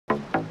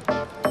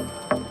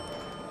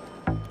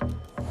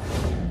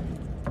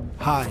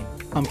Hi,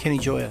 I'm Kenny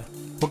Joya.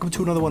 Welcome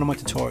to another one of my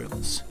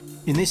tutorials.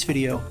 In this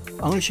video, I'm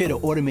going to show you how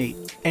to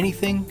automate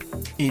anything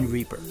in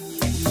Reaper.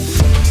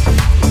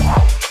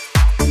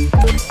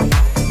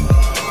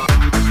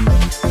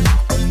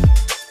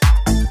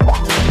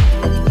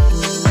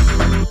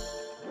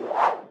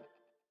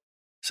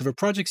 So I have a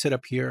project set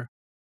up here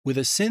with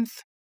a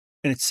synth,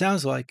 and it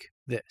sounds like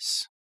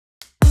this.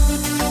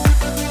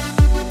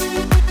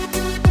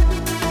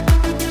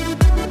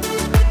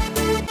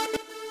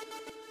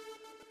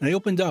 And I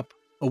opened up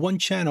a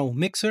one-channel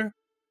mixer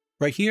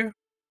right here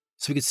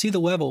so we could see the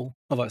level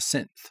of our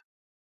synth.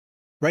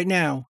 Right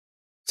now,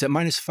 it's at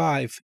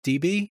 -5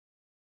 dB,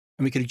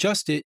 and we can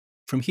adjust it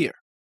from here,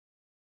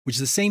 which is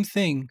the same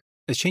thing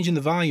as changing the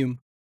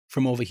volume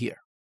from over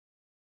here.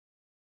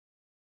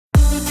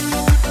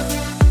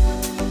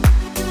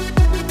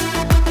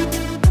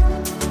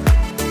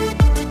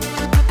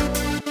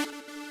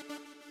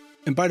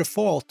 And by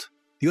default,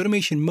 the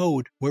automation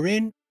mode we're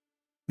in,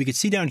 we can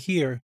see down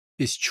here,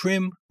 is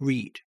trim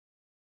read,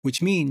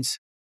 which means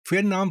if we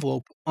had an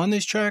envelope on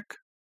this track,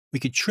 we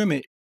could trim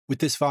it with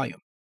this volume.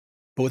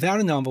 But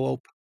without an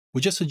envelope, we're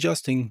just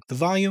adjusting the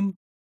volume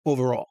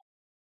overall.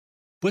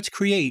 Let's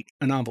create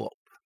an envelope.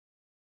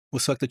 We'll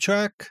select the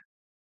track,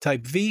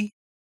 type V,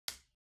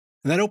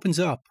 and that opens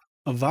up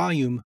a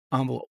volume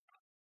envelope.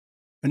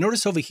 And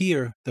notice over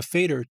here, the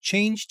fader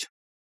changed.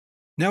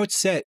 Now it's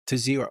set to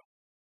 0,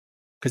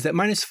 because that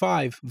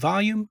 -5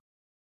 volume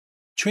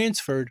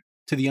transferred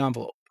to the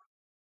envelope.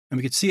 And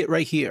we can see it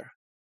right here,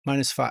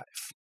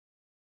 -5.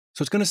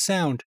 So it's going to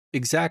sound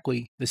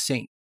exactly the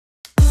same.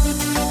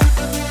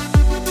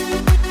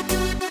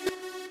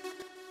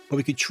 But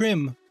we could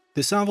trim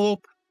this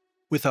envelope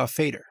with our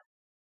fader.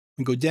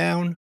 We go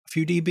down a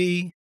few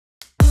dB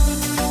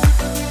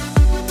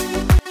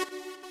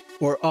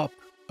or up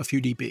a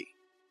few dB.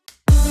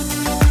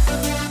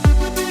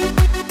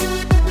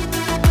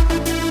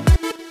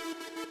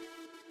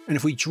 And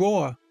if we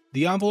draw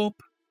the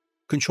envelope,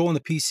 Control on the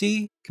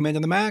PC, Command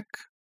on the Mac,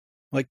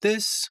 like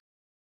this,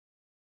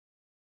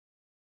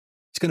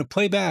 it's going to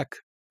play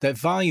back that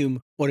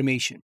volume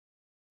automation,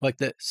 like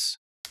this.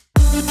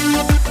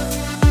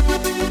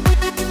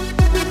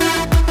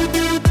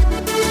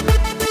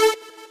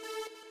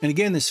 And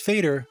again, this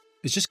fader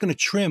is just going to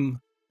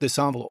trim this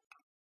envelope.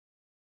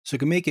 So you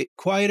can make it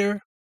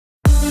quieter.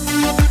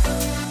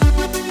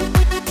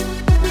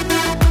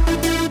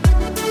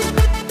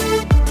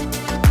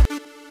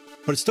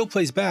 But it still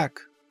plays back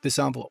this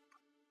envelope,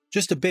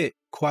 just a bit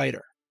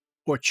quieter,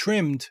 or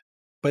trimmed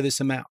by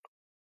this amount.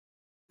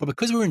 But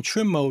because we're in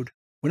trim mode,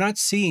 we're not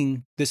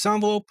seeing this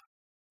envelope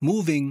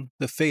moving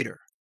the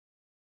fader.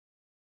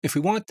 If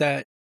we want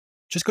that,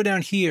 just go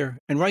down here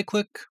and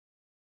right-click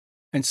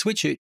and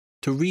switch it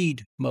to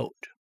read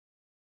mode.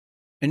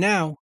 And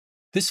now,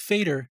 this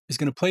fader is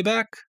going to play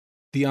back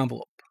the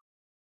envelope.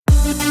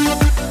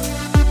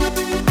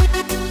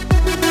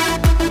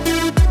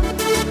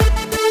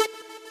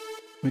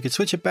 We can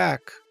switch it back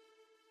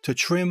to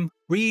trim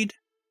read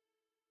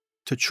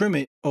to trim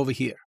it over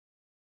here.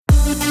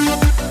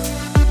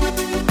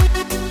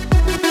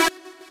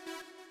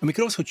 And we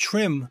could also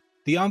trim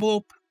the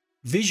envelope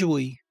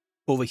visually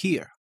over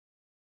here.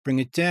 Bring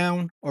it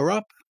down or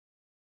up,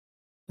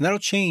 and that'll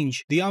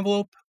change the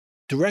envelope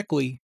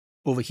directly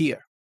over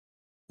here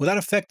without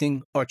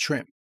affecting our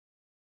trim,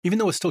 even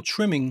though it's still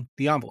trimming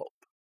the envelope,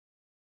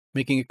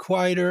 making it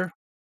quieter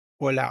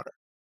or louder.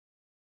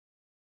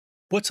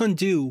 Let's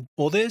undo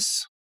all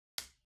this,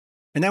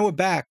 and now we're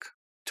back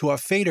to our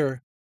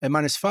fader at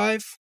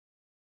 -5,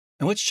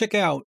 and let's check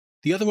out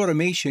the other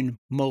automation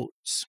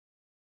modes.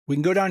 We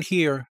can go down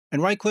here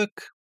and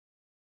right-click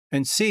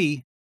and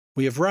see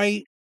we have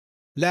write,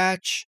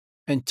 latch,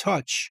 and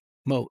touch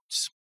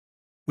modes,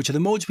 which are the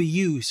modes we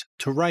use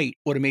to write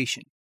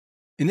automation.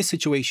 In this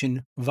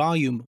situation,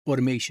 volume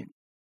automation.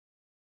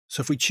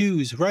 So if we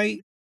choose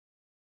write,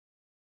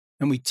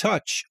 and we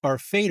touch our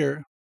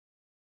fader,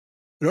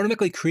 it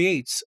automatically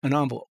creates an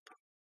envelope.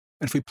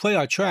 And if we play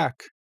our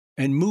track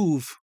and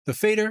move the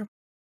fader,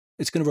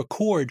 it's going to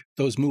record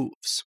those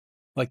moves,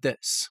 like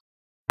this.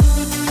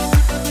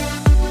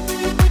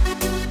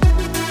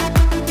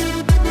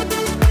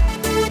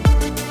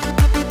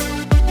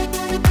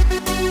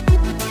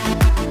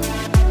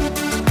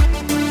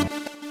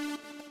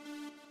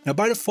 Now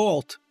by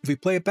default, if we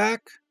play it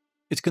back,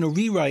 it's going to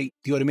rewrite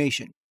the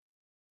automation,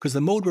 because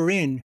the mode we're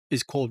in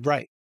is called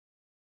write.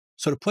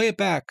 So to play it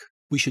back,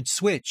 we should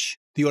switch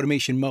the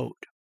automation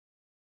mode.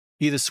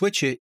 Either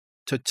switch it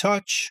to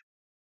touch,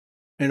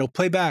 and it'll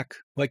play back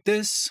like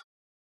this,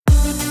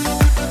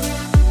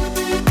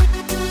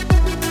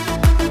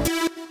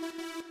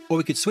 or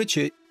we could switch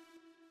it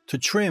to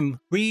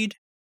trim read.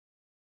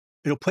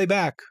 It'll play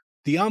back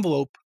the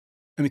envelope,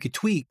 and we could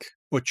tweak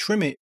or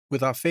trim it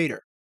with our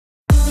fader.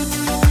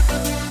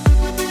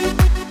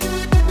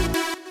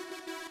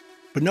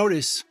 But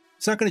notice,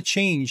 it's not going to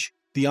change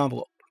the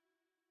envelope.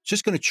 It's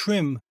just going to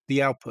trim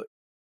the output.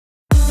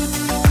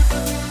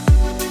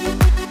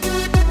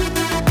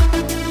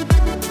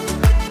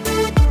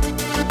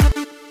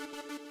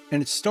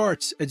 And it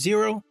starts at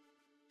 0,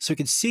 so we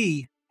can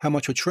see how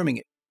much we're trimming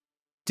it,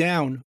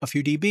 down a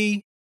few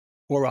dB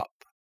or up.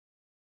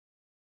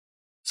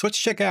 So let's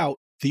check out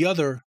the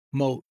other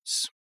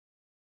modes.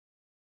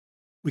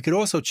 We could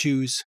also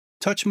choose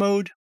touch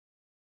mode,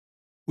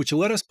 which will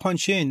let us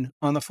punch in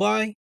on the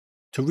fly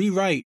to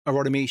rewrite our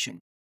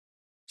automation.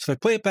 So if I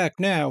play it back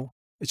now,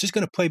 it's just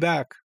going to play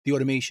back the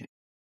automation.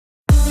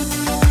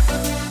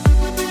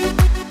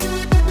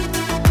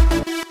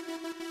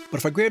 But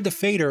if I grab the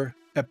fader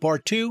at bar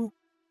 2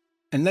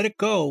 and let it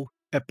go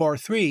at bar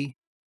 3,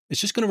 it's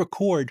just going to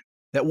record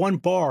that one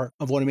bar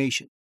of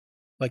automation,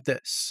 like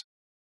this.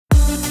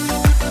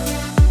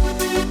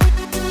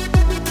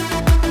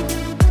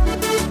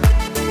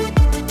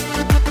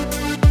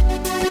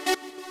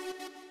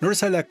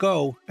 Notice I let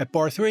go at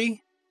bar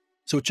 3,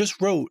 so it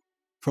just wrote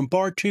from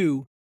bar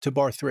 2 to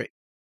bar 3.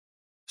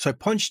 So I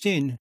punched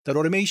in that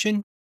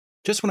automation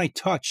just when I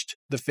touched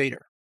the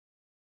fader,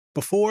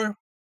 before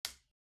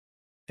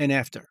and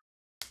after.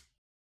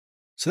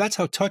 So that's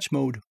how touch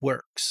mode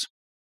works.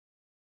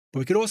 But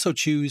we could also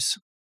choose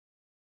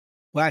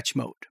latch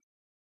mode,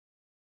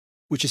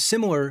 which is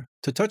similar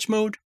to touch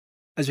mode,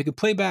 as we could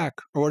play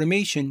back our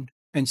automation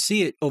and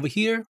see it over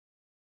here.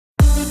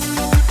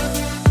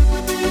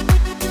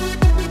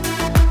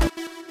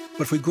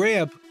 But if we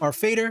grab our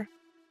fader,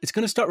 it's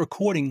going to start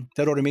recording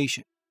that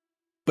automation.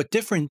 But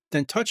different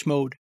than touch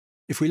mode,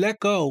 if we let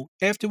go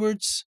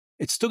afterwards,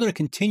 it's still going to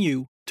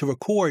continue to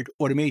record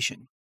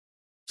automation.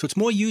 So it's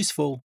more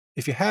useful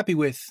if you're happy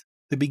with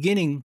the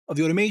beginning of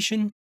the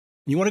automation and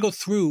you want to go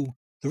through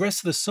the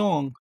rest of the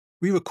song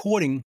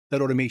re-recording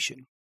that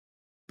automation.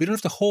 We don't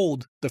have to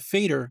hold the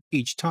fader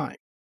each time,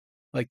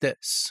 like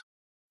this.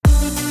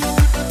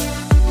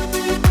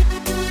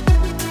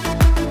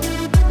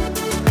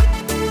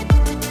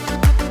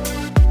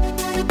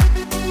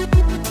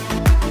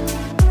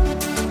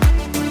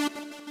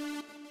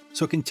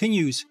 So it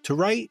continues to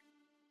write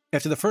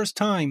after the first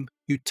time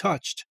you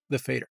touched the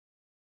fader.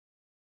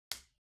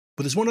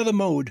 But there's one other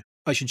mode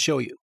I should show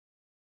you,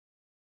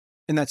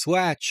 and that's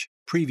Latch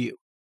Preview.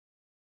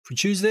 If we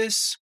choose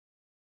this,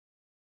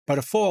 by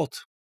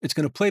default, it's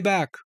going to play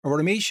back our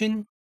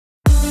automation.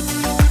 But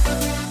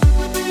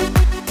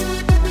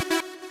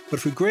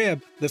if we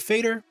grab the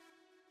fader,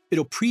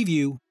 it'll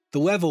preview the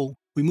level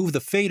we move the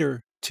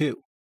fader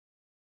to.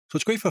 So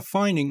it's great for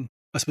finding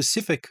a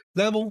specific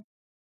level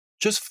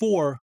just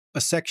for a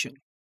section.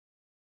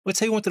 Let's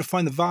say we wanted to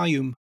find the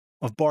volume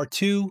of bar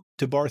 2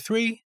 to bar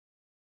 3.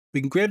 We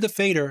can grab the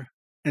fader,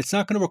 and it's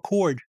not going to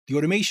record the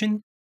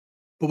automation,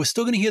 but we're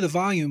still going to hear the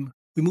volume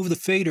we move the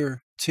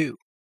fader to.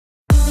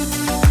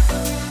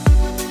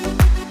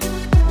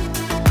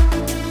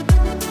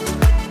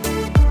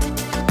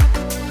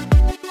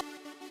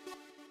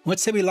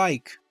 Let's say we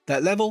like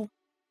that level.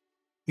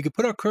 We could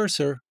put our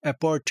cursor at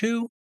bar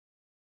 2,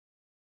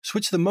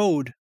 switch the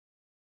mode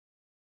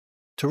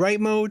to write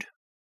mode,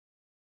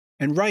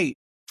 and write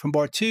from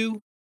bar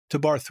 2 to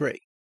bar 3,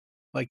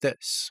 like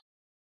this.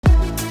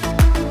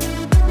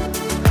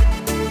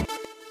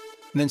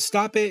 And then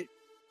stop it,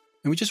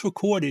 and we just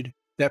recorded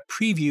that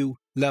preview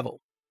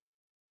level.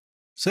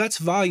 So that's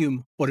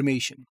volume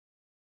automation.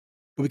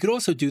 But we could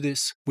also do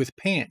this with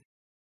pan.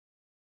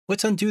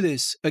 Let's undo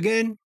this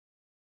again,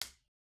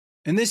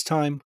 and this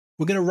time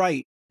we're going to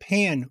write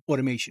pan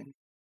automation.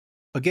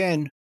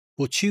 Again,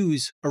 we'll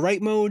choose a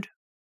write mode,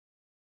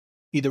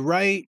 either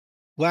write,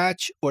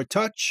 latch, or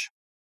touch.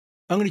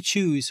 I'm going to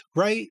choose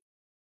write,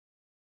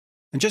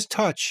 and just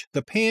touch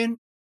the pan,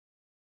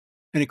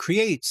 and it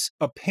creates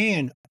a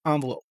pan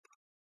envelope.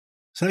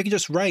 So now we can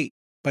just write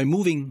by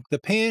moving the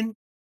pan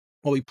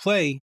while we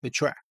play the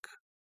track.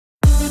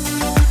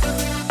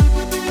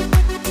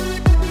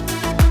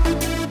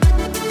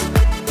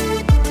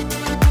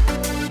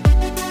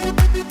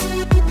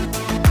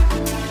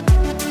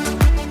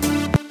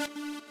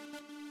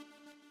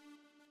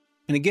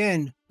 And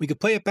again, we could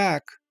play it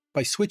back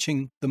by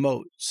switching the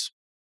modes.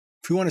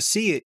 If we want to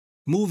see it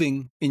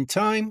moving in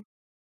time,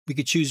 we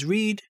could choose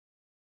read.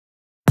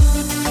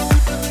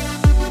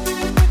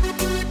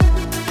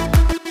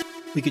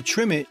 We could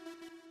trim it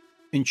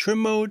in trim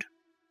mode.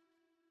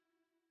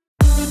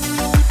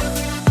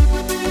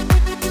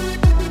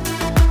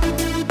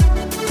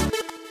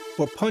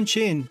 Or punch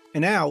in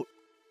and out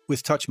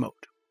with touch mode.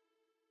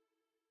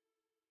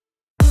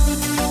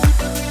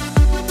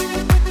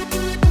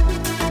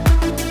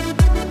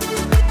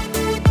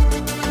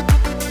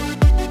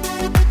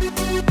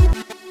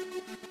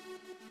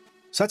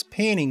 So that's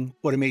panning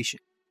automation.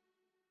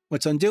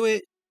 Let's undo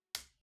it.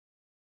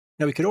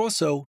 Now we could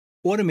also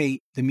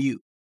automate the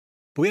mute,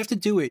 but we have to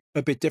do it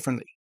a bit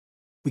differently.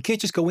 We can't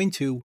just go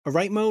into a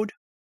write mode.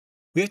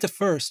 We have to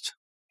first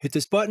hit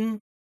this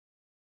button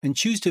and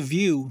choose to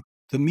view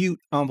the mute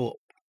envelope.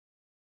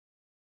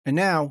 And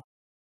now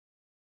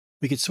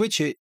we could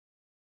switch it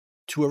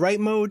to a write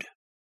mode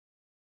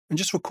and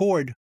just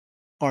record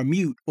our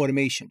mute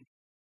automation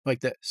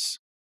like this.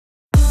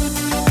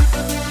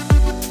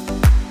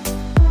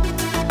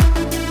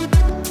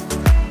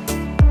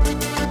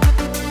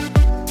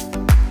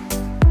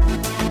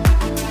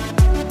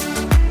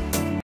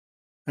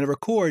 And it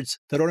records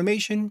that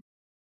automation.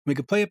 We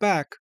can play it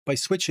back by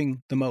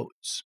switching the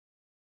modes.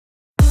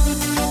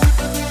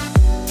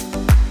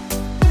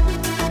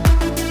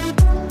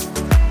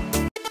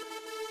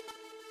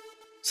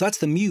 So that's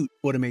the mute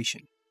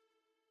automation.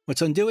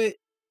 Let's undo it.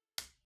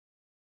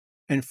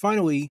 And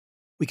finally,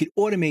 we could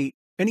automate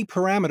any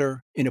parameter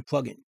in a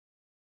plugin.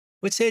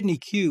 Let's add an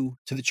EQ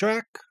to the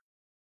track.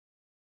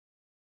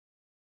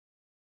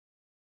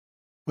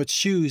 Let's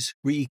choose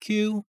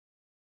Re-EQ.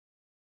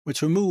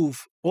 Let's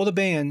remove all the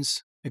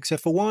bands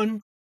except for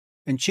one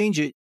and change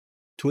it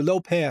to a low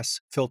pass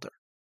filter.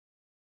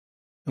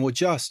 And we'll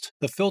adjust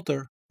the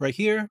filter right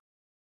here.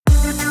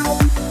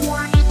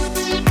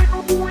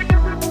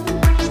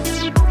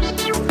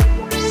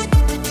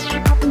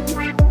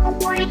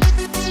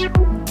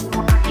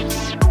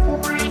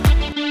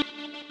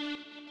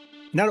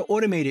 Now to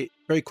automate it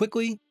very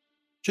quickly,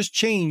 just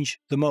change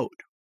the mode.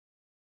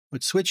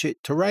 Let's switch it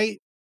to right.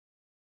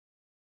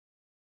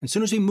 As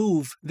soon as we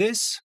move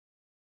this,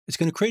 it's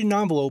going to create an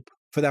envelope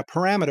for that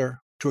parameter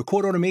to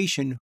record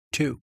automation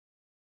to,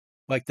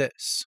 like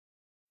this.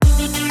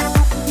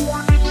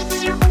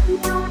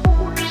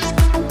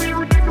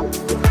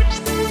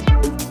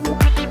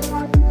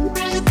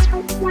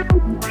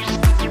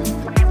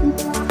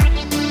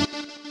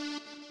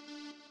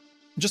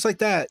 Just like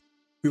that,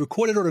 we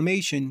recorded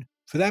automation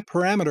for that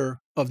parameter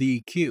of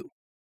the EQ.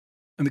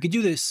 And we could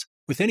do this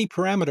with any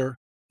parameter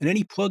and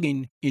any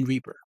plugin in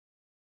Reaper.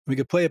 We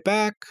could play it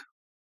back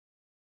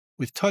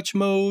with touch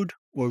mode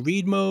or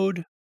read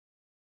mode.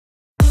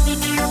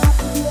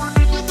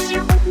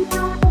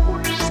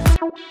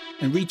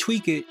 And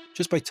retweak it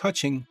just by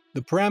touching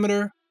the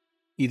parameter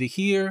either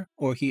here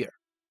or here.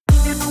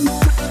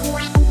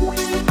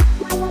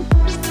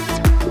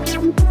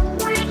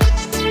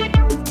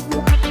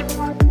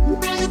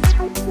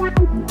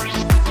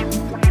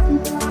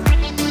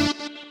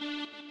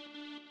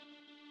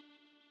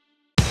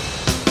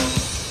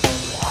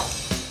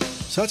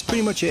 So that's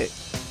pretty much it.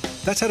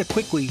 That's how to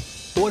quickly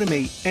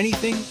automate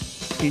anything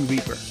in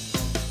Reaper.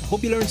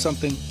 Hope you learned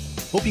something,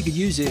 hope you could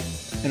use it,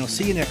 and I'll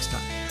see you next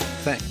time.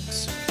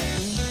 Thanks.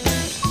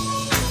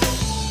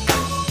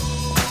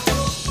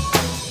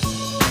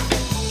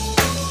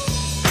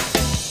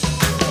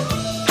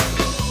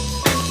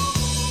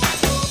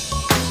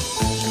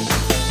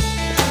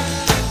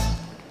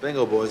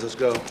 Bingo, boys, let's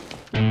go.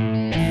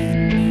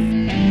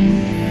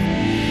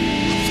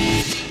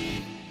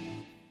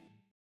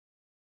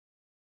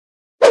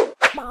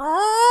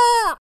 Bye.